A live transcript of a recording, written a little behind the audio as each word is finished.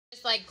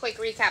just like quick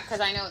recap because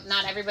I know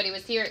not everybody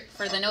was here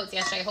for the notes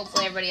yesterday.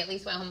 Hopefully everybody at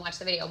least went home and watched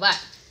the video, but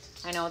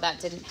I know that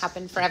didn't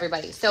happen for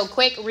everybody. So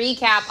quick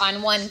recap on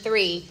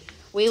 1-3.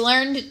 We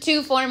learned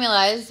two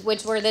formulas,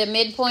 which were the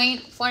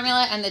midpoint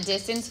formula and the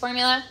distance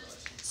formula.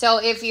 So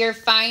if you're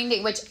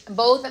finding, which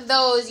both of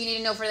those you need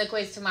to know for the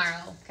quiz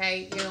tomorrow,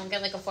 okay? You don't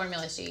get like a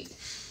formula sheet.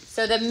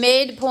 So the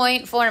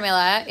midpoint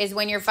formula is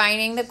when you're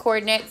finding the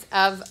coordinates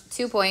of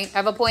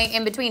a point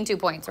in between 2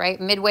 points, right?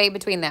 Midway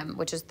between them,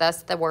 which is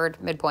thus the word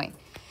midpoint.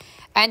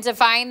 And to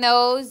find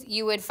those,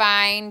 you would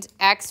find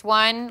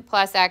x1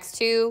 plus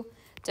x2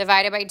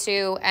 divided by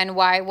 2 and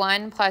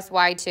y1 plus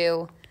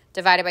y2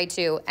 divided by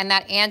 2. And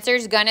that answer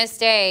is going to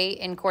stay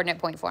in coordinate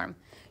point form.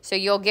 So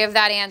you'll give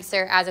that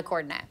answer as a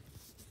coordinate.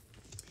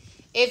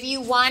 If you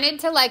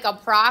wanted to like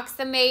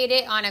approximate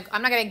it on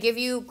I'm not going to give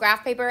you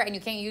graph paper and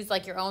you can't use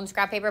like your own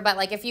scrap paper, but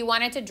like if you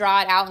wanted to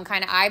draw it out and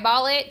kind of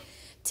eyeball it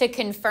to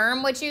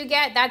confirm what you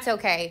get, that's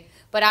okay.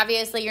 But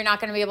obviously you're not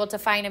going to be able to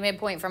find a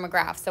midpoint from a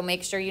graph, so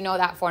make sure you know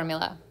that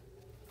formula.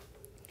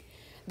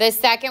 The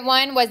second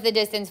one was the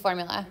distance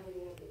formula.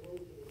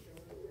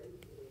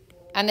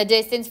 And the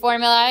distance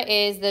formula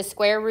is the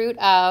square root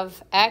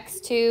of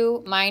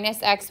x2 minus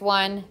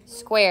x1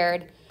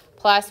 squared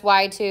plus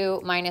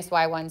y2 minus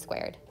y1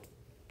 squared.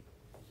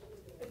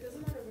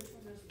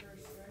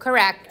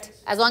 Correct.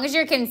 As long as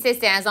you're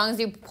consistent, as long as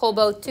you pull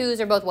both 2's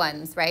or both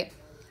 1's, right?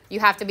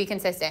 You have to be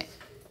consistent.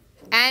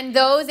 And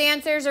those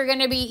answers are going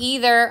to be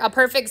either a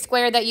perfect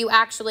square that you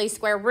actually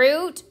square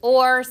root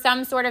or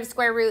some sort of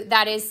square root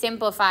that is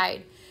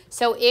simplified.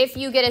 So if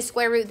you get a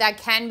square root that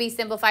can be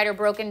simplified or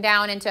broken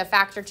down into a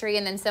factor tree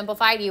and then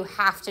simplified, you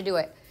have to do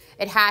it.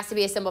 It has to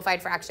be a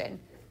simplified fraction.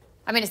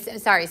 I mean,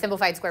 sorry,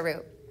 simplified square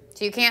root.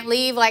 So you can't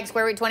leave like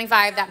square root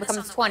 25, that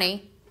becomes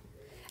 20.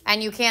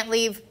 And you can't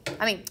leave,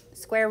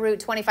 square root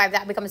 25,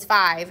 that becomes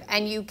 5.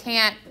 And you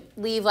can't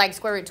leave like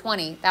square root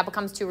 20, that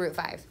becomes 2 root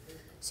 5.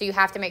 So you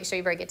have to make sure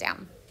you break it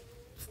down.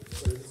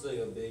 So this is like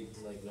a big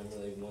number,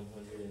 like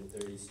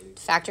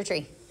 136. Factor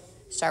tree.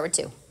 Start with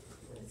 2.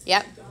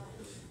 Yep.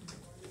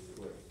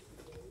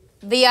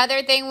 The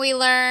other thing we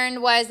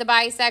learned was the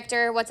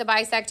bisector. What's a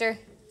bisector?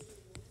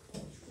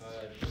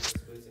 Splits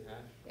in half.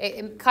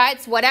 It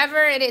cuts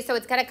whatever it is. So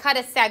it's going to cut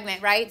a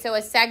segment, right? So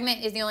a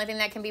segment is the only thing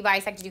that can be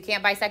bisected. You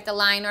can't bisect a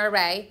line or a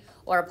ray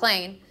or a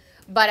plane.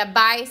 But a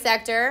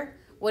bisector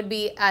would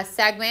be a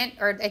segment,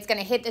 or it's going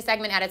to hit the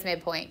segment at its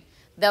midpoint.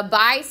 The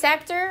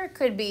bisector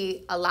could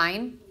be a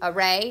line, a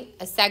ray,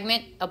 a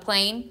segment, a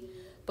plane,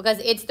 because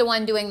it's the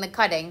one doing the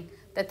cutting.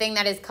 The thing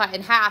that is cut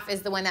in half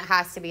is the one that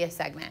has to be a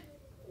segment.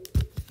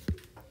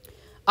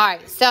 All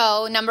right,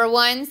 so number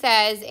 1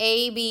 says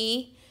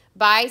AB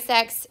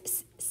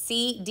bisects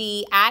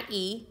CD at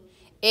E.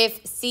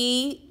 If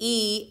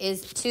CE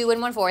is 2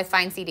 1/4,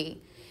 find CD.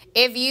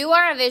 If you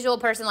are a visual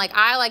person like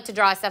I like to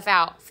draw stuff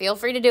out, feel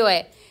free to do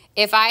it.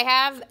 If I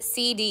have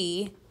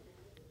CD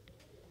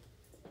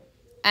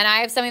and I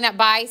have something that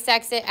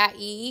bisects it at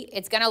E,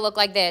 it's going to look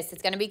like this.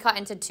 It's going to be cut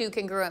into 2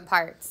 congruent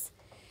parts.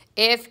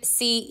 If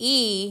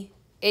CE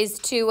is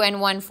 2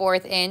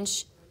 1/4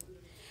 inch,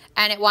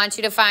 and it wants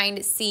you to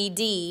find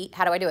CD,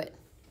 how do I do it?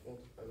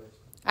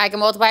 I can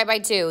multiply it by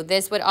 2.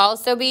 This would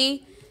also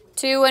be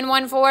 2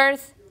 1/4.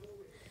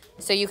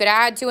 So you could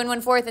add 2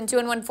 1/4 and 2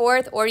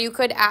 1/4, or you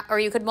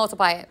could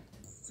multiply it.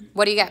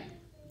 What do you get?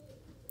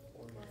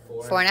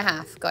 4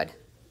 1/2. Good.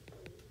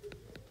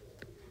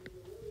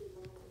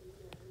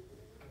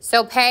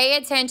 So pay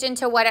attention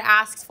to what it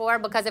asks for,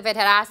 because if it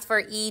had asked for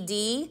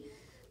ED,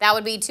 that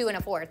would be 2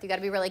 1/4. You got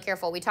to be really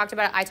careful. I talked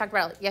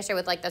about it yesterday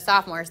with like the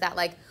sophomores, that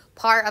like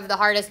part of the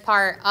hardest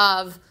part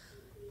of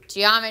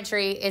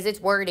geometry is it's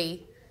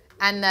wordy,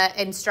 and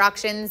the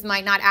instructions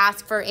might not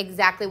ask for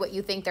exactly what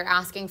you think they're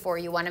asking for.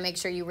 You want to make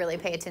sure you really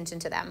pay attention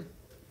to them.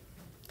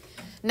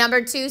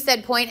 Number 2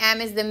 said point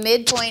M is the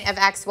midpoint of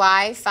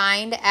XY.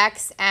 Find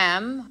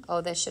XM.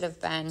 Oh, this should have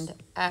been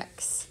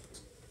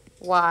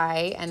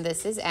XY, and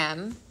this is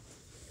M.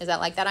 Is that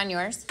like that on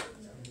yours?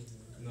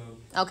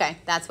 No. Okay,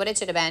 that's what it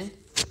should have been.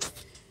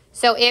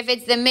 So if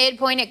it's the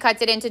midpoint, it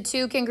cuts it into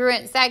 2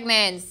 congruent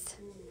segments.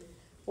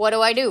 What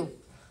do I do? You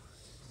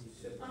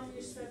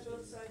set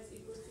both sides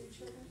equal to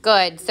each other.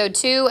 Good. So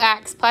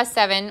 2x plus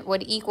 7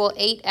 would equal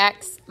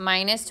 8x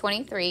minus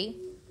 23.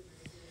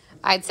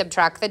 I'd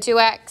subtract the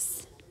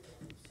 2x.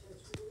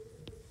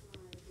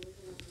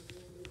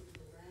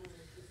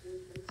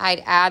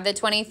 I'd add the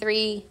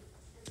 23.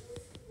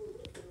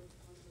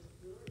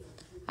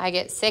 I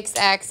get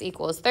 6x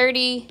equals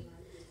 30.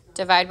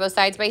 Divide both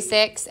sides by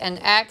 6, and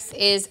x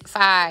is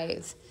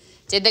 5.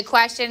 Did the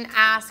question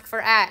ask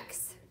for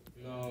x?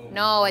 No.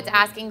 No, it's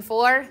asking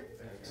for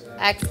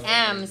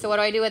xm. So what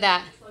do I do with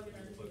that?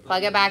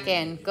 Plug it back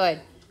in.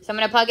 Good. So I'm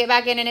going to plug it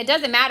back in, and it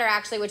doesn't matter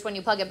actually which one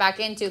you plug it back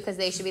into, because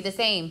they should be the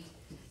same.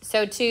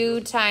 So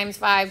 2 times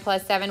 5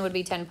 plus 7 would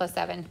be 10 plus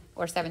 7,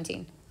 or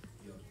 17.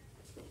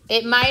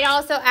 It might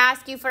also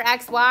ask you for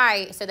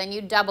xy, so then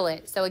you double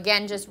it. So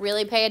again, just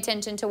really pay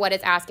attention to what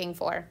it's asking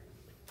for.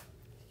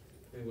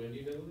 Wait, when do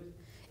you double it?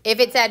 If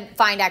it said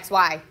find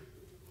xy.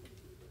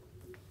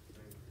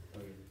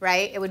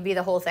 right? It would be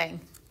the whole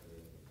thing.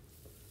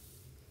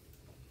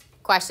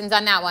 Questions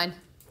on that one?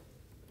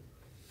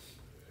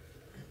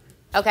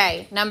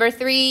 Okay, number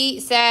 3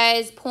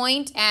 says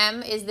point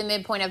M is the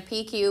midpoint of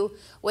PQ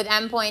with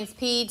M points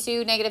P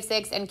 2,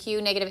 -6, and Q,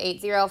 -8,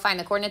 0. Find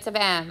the coordinates of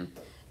M.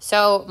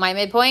 So my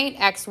midpoint,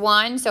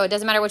 x1, so it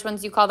doesn't matter which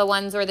ones you call the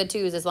 1s or the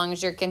 2s as long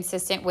as you're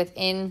consistent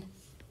within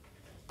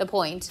the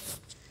point.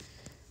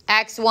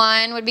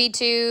 X1 would be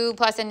 2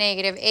 plus a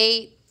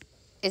 -8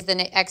 is the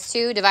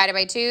x2 divided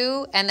by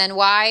 2. And then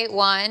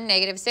y1,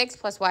 -6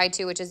 plus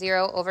y2, which is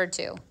 0 over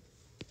 2.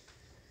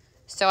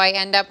 So I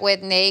end up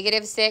with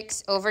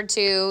 -6 over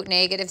 2,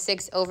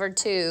 -6 over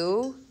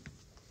 2,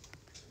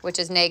 which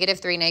is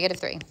 -3,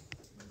 -3.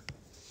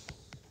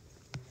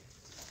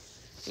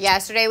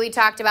 Yesterday we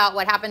talked about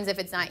what happens if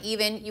it's not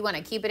even. You want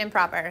to keep it in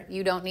proper.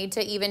 You don't need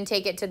to even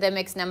take it to the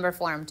mixed number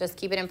form. Just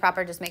keep it in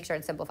proper. Just make sure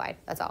it's simplified.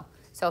 That's all.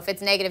 So if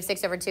it's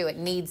 -6 over 2, it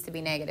needs to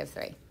be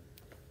 -3.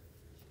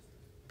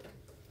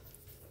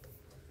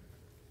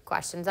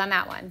 Questions on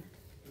that one?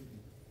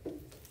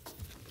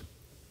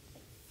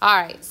 All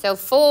right, so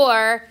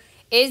 4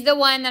 is the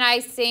one that I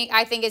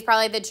think is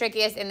probably the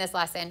trickiest in this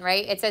lesson,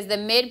 right? It says the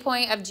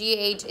midpoint of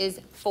GH is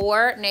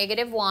 4,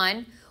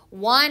 -1.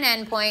 One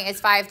endpoint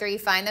is 5, 3.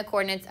 Find the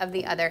coordinates of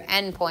the other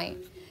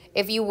endpoint.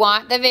 If you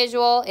want the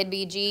visual, it'd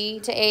be G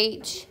to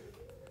H.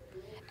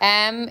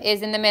 M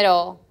is in the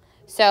middle.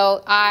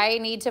 So I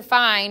need to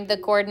find the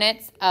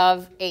coordinates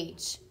of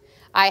H.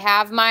 I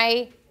have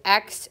my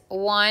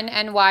X1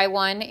 and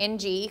Y1 in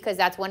G because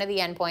that's one of the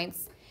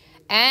endpoints.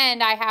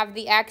 And I have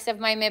the X of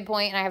my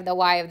midpoint and I have the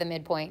Y of the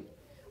midpoint.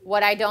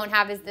 What I don't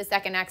have is the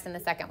second X and the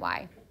second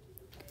Y.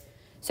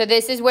 So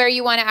this is where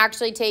you want to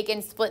actually take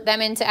and split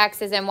them into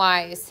X's and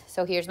Y's.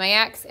 So here's my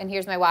X and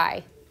here's my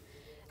Y.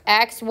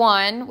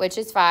 X1, which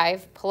is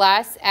 5,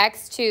 plus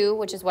X2,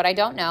 which is what I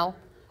don't know,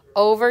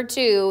 over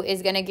 2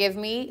 is going to give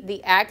me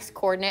the X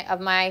coordinate of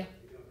my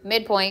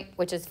midpoint,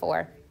 which is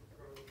 4.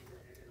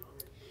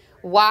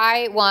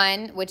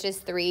 Y1, which is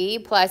 3,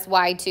 plus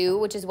Y2,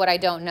 which is what I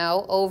don't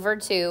know, over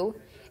 2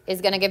 is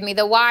going to give me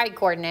the Y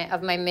coordinate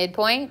of my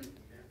midpoint,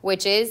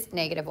 which is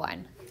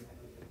 -1.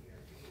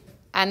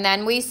 And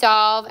then we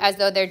solve as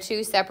though they're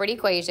two separate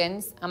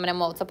equations. I'm going to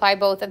multiply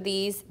both of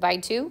these by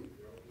 2.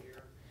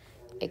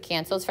 It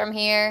cancels from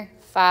here.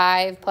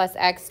 5 plus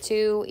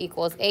x2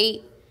 equals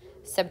 8.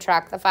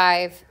 Subtract the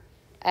 5.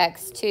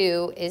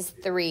 x2 is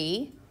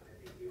 3.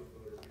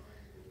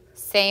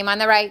 Same on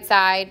the right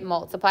side.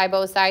 Multiply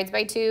both sides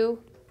by 2.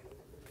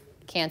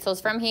 Cancels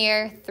from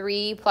here.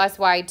 3 plus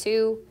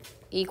y2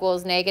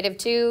 equals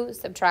 -2.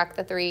 Subtract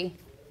the 3.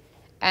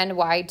 And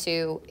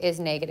y2 is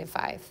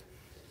 -5.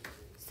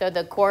 So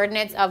the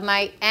coordinates of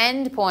my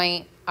end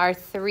point are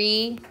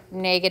 3,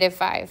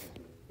 -5.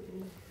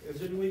 Is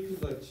there a way you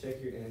could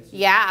check your answer?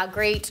 Yeah,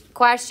 great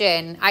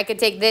question. I could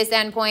take this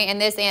endpoint and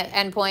this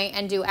endpoint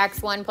and do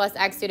x1 plus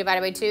x2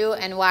 divided by 2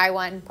 and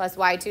y1 plus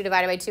y2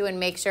 divided by 2 and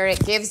make sure it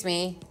gives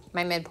me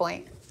my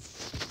midpoint.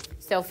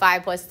 So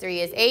 5 plus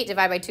 3 is 8.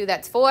 Divided by 2,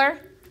 that's 4.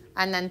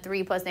 And then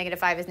 3 plus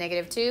 -5 is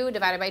 -2.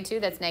 Divided by 2,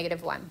 that's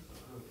 -1.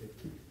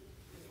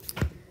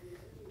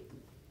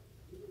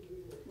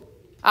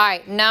 All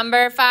right,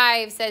 number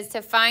 5 says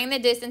to find the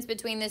distance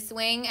between the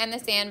swing and the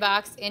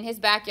sandbox in his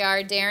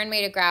backyard. Darren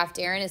made a graph.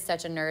 Darren is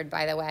such a nerd,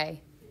 by the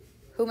way.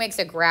 Who makes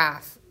a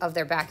graph of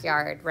their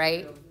backyard,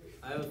 right?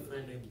 I have a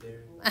friend named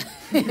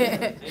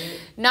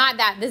Darren. Not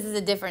that. This is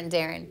a different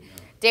Darren.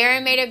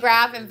 Darren made a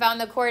graph and found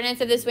the coordinates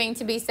of the swing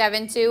to be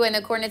 7, 2 and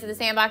the coordinates of the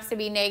sandbox to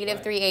be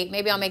 -3, 8.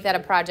 Maybe I'll make that a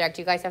project.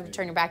 You guys have to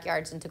turn your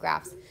backyards into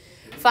graphs.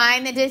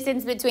 Find the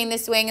distance between the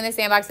swing and the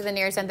sandbox of the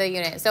nearest end of the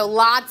unit. So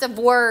lots of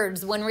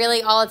words when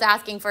really all it's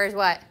asking for is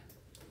what?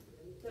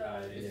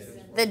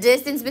 The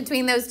distance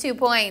between those 2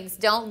 points.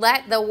 Don't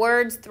let the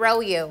words throw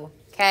you,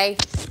 okay?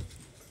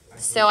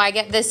 So I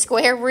get the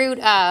square root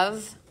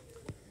of,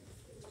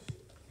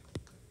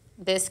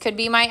 this could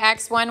be my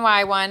x1,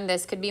 y1.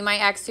 This could be my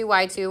x2,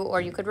 y2, or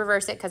you could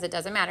reverse it because it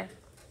doesn't matter.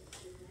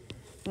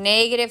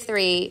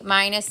 -3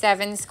 minus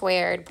 7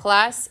 squared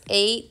plus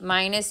 8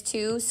 minus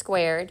 2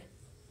 squared.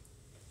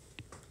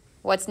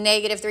 What's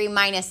 -3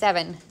 minus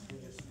 7?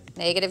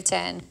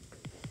 -10.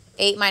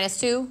 8 minus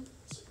 2?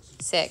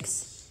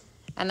 6.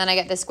 And then I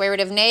get the square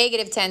root of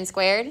 -10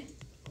 squared.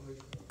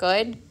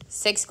 Good.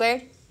 6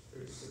 squared?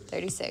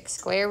 36.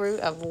 Square root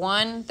of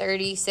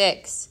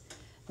 136.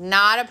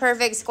 Not a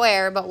perfect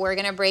square, but we're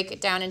going to break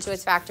it down into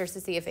its factors to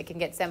see if it can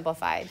get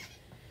simplified.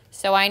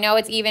 So I know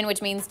it's even,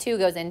 which means 2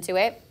 goes into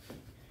it.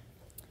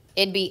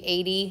 It'd be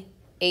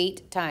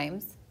 88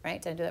 times,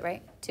 right? Did I do that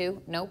right?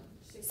 2? Nope.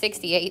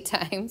 68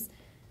 times.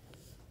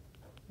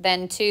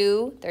 Then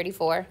 2,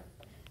 34.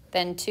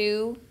 Then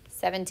 2,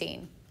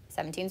 17.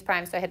 17's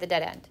prime, so I hit the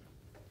dead end.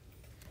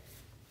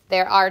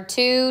 There are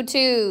 2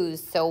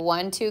 2's. So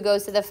 1 2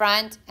 goes to the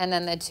front, and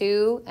then the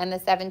 2 and the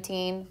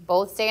 17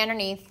 both stay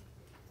underneath.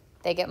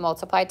 They get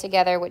multiplied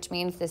together, which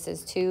means this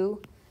is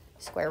 2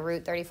 square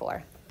root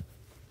 34.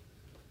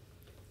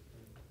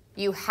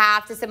 You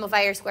have to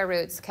simplify your square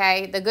roots,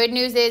 okay? The good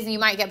news is you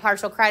might get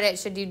partial credit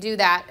should you do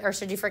that, or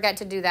should you forget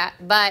to do that.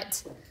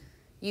 But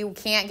You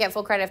can't get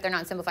full credit if they're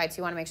not simplified, so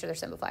you want to make sure they're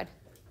simplified.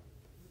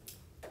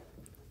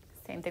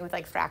 Same thing with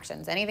like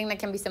fractions. Anything that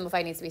can be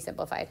simplified needs to be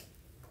simplified.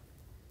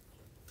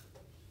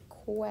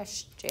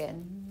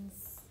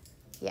 Questions?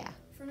 Yeah.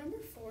 For number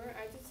 4,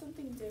 I did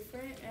something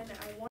different, and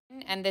I want.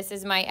 And this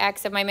is my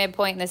x of my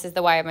midpoint, and this is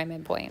the y of my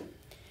midpoint.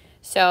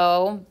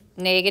 So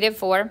negative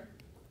 4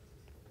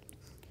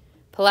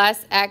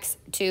 plus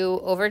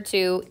x2 over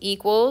 2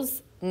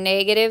 equals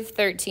negative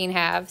 13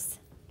 halves.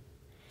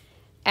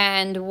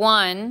 And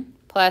 1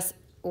 plus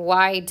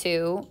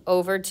y2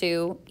 over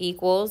 2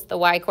 equals the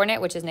y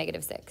coordinate, which is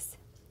negative 6.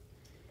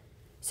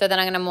 So then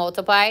I'm going to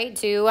multiply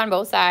 2 on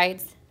both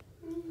sides.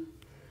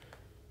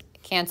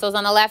 Cancels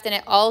on the left, and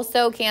it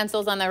also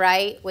cancels on the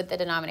right with the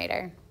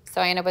denominator.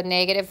 So I end up with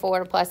negative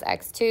 4 plus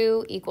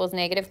x2 equals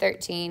negative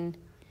 13.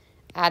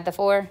 Add the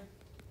 4.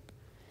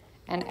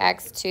 And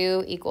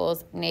x2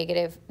 equals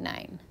negative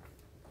 9.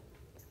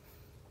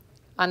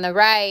 On the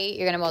right,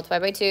 you're going to multiply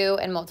by 2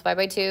 and multiply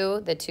by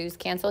 2. The 2's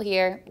cancel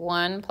here.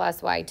 1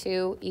 plus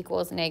y2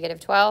 equals negative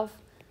 12.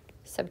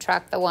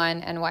 Subtract the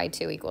 1, and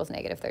y2 equals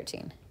negative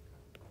 13.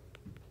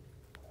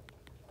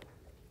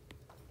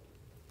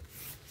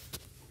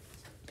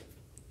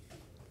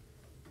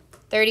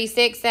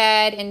 .36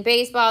 said, in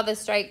baseball, the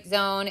strike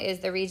zone is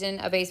the region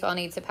a baseball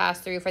needs to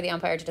pass through for the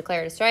umpire to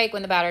declare it a strike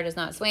when the batter does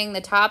not swing. The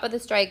top of the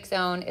strike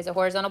zone is a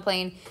horizontal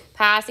plane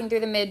passing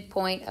through the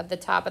midpoint of the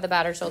top of the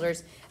batter's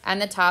shoulders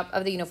and the top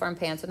of the uniform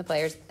pants when the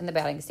player's in the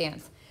batting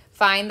stance.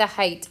 Find the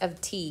height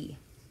of T.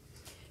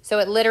 So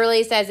it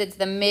literally says it's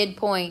the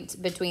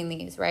midpoint between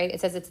these, right? It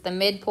says it's the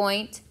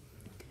midpoint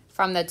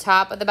from the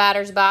top of the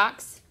batter's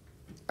box,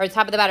 or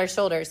top of the batter's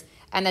shoulders,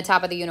 and the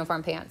top of the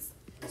uniform pants.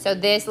 So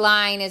this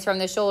line is from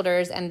the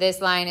shoulders, and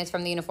this line is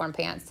from the uniform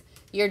pants.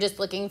 You're just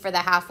looking for the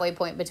halfway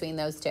point between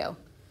those two.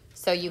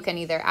 So you can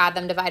either add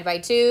them, divide by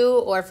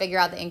 2, or figure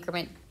out the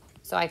increment.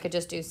 So I could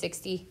just do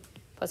 60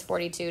 plus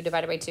 42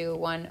 divided by 2,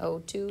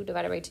 102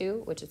 divided by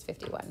 2, which is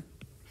 51.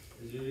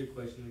 Is there a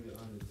question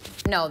on the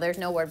test? No, there's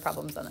no word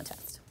problems on the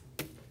test.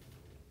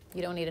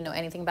 You don't need to know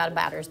anything about a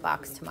batter's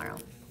box tomorrow.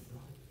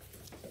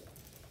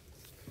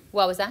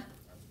 What was that?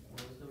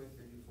 What was number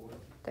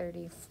 34?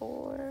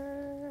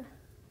 34.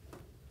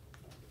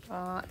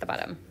 At the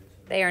bottom.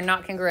 They are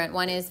not congruent.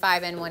 One is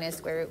 5 and one is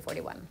square root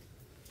 41.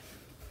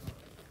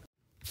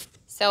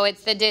 So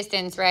it's the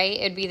distance, right?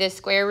 It'd be the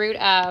square root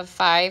of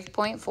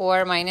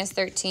 5.4 minus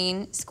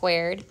 13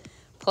 squared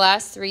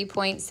plus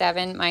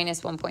 3.7 minus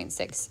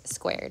 1.6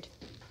 squared.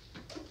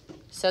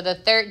 So the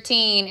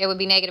 13, it would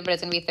be negative, but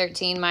it's going to be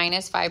 13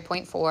 minus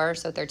 5.4,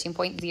 so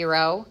 13.0.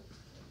 You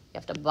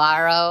have to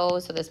borrow,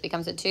 so this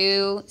becomes a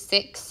 2,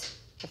 6.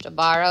 You have to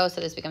borrow,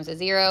 so this becomes a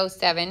 0,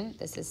 7.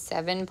 This is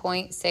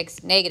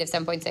 7.6, negative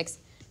 7.6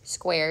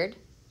 squared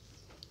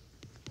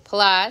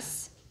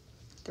plus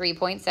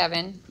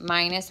 3.7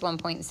 minus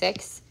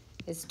 1.6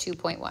 is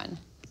 2.1.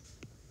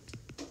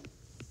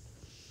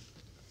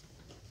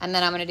 And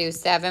then I'm going to do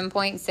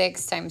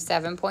 7.6 times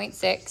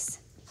 7.6,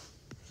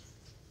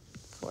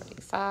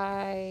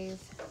 45,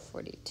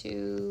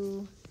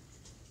 42.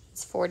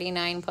 It's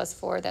 49 plus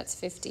 4, that's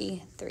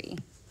 53.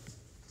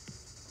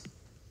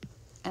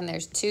 And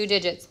there's 2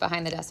 digits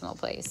behind the decimal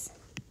place.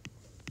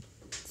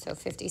 So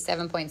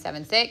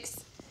 57.76.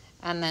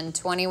 And then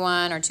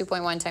 21, or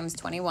 2.1 times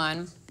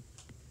 21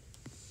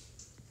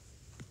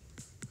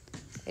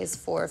 is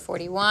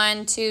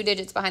 441. 2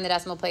 digits behind the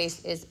decimal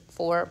place is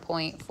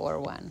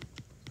 4.41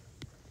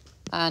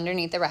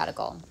 underneath the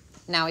radical.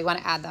 Now we want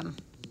to add them.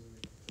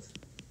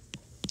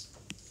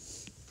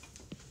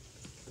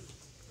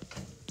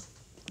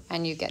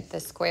 And you get the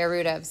square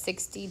root of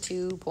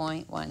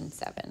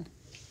 62.17.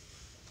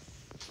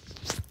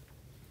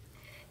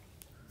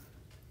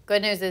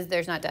 Good news is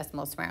there's not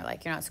decimals tomorrow.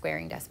 Like, you're not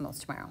squaring decimals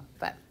tomorrow.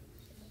 But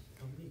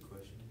How many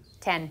questions?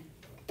 10.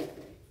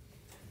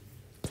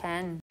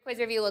 10. Quiz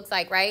review looks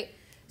like, right?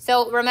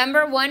 So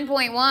remember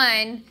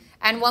 1.1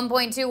 and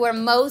 1.2 were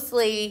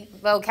mostly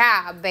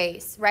vocab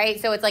based, right?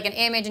 So it's like an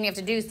image and you have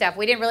to do stuff.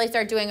 We didn't really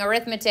start doing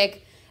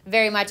arithmetic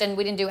very much, and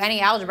we didn't do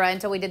any algebra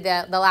until we did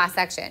the last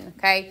section,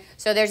 okay?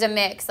 So there's a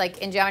mix. Like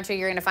in geometry,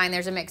 you're going to find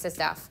there's a mix of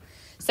stuff.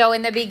 So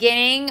in the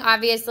beginning,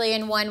 obviously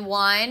in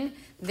 1.1,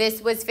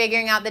 this was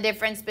figuring out the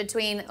difference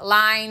between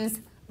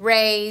lines,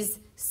 rays,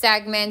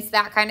 segments,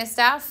 that kind of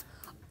stuff.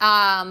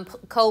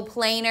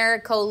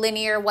 Coplanar,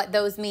 collinear, what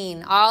those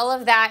mean. All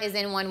of that is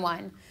in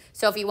 1.1.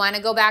 So if you want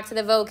to go back to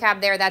the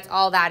vocab there, that's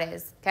all that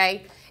is,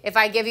 okay? If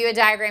I give you a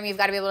diagram, you've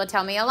got to be able to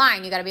tell me a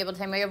line. You've got to be able to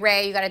tell me a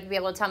ray. You've got to be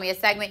able to tell me a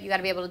segment. You've got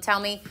to be able to tell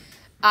me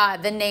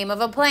the name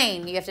of a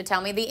plane. You have to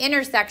tell me the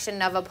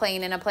intersection of a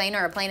plane and a plane,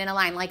 or a plane and a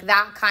line, like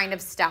that kind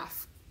of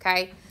stuff,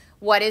 okay?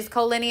 What is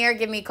collinear?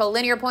 Give me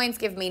collinear points.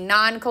 Give me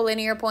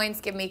non-collinear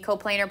points. Give me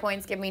coplanar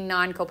points. Give me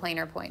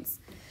non-coplanar points.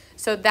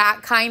 So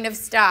that kind of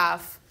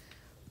stuff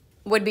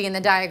would be in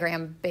the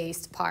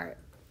diagram-based part.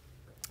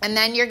 And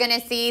then you're going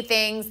to see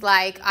things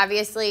like,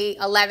 obviously,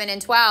 11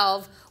 and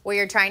 12, where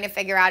you're trying to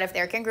figure out if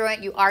they're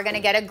congruent. You are going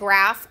to get a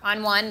graph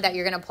on one that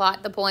you're going to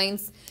plot the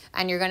points,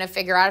 and you're going to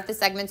figure out if the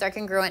segments are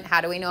congruent.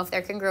 How do we know if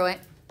they're congruent?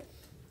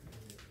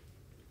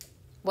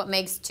 What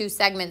makes two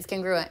segments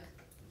congruent?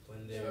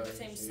 When They're the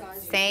same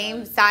size.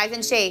 Same size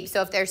and shape.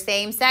 So if they're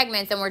same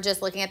segments, then we're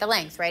just looking at the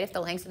lengths, right? If the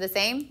lengths are the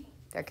same,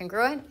 they're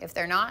congruent. If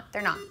they're not,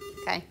 they're not.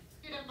 Okay.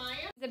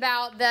 It's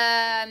about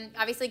the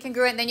obviously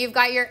congruent. Then you've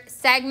got your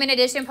segment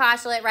addition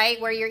postulate, right?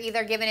 Where you're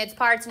either given its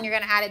parts and you're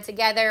going to add it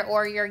together,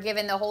 or you're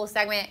given the whole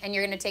segment and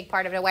you're going to take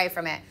part of it away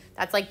from it.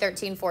 That's like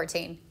 13,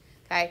 14.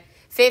 Okay.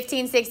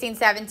 15, 16,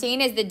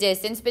 17 is the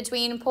distance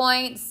between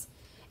points.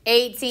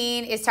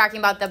 18 is talking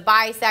about the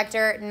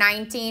bisector.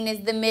 19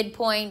 is the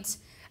midpoint.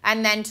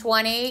 And then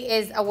 20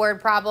 is a word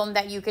problem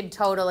that you could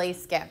totally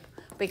skip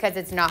because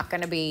it's not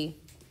going to be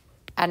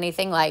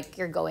anything like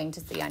you're going to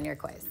see on your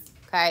quiz.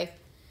 Okay.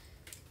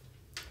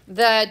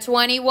 The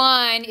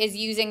 21 is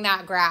using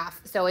that graph.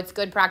 So it's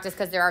good practice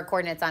because there are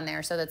coordinates on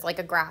there. So that's like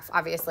a graph.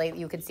 Obviously,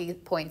 you could see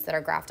points that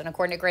are graphed on a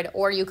coordinate grid,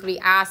 or you could be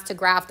asked to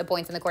graph the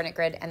points in the coordinate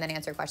grid and then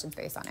answer questions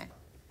based on it.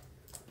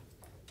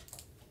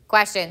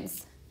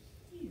 Questions?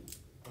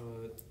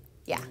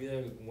 Yeah. Maybe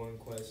like one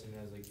question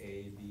has like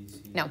A, B,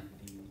 C, No.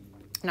 D.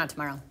 Not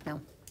tomorrow.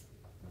 No.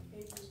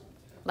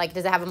 Like,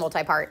 does it have a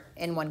multi-part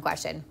in one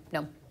question?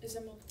 No. Is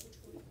it multiple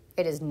choice?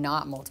 It is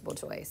not multiple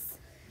choice.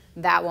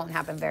 That won't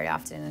happen very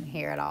often in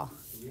here at all.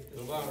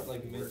 What about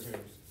like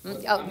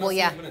midterms? Oh, well,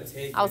 yeah.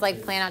 I was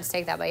like, plan not to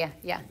take that, but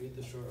yeah.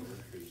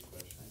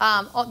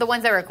 The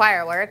ones that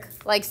require work.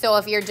 Like, so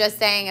if you're just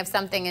saying if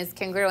something is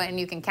congruent and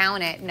you can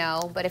count it,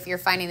 no. But if you're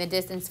finding the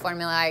distance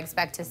formula, I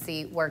expect to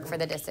see work for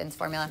the distance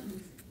formula.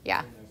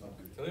 Yeah.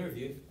 Can we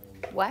review?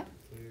 What?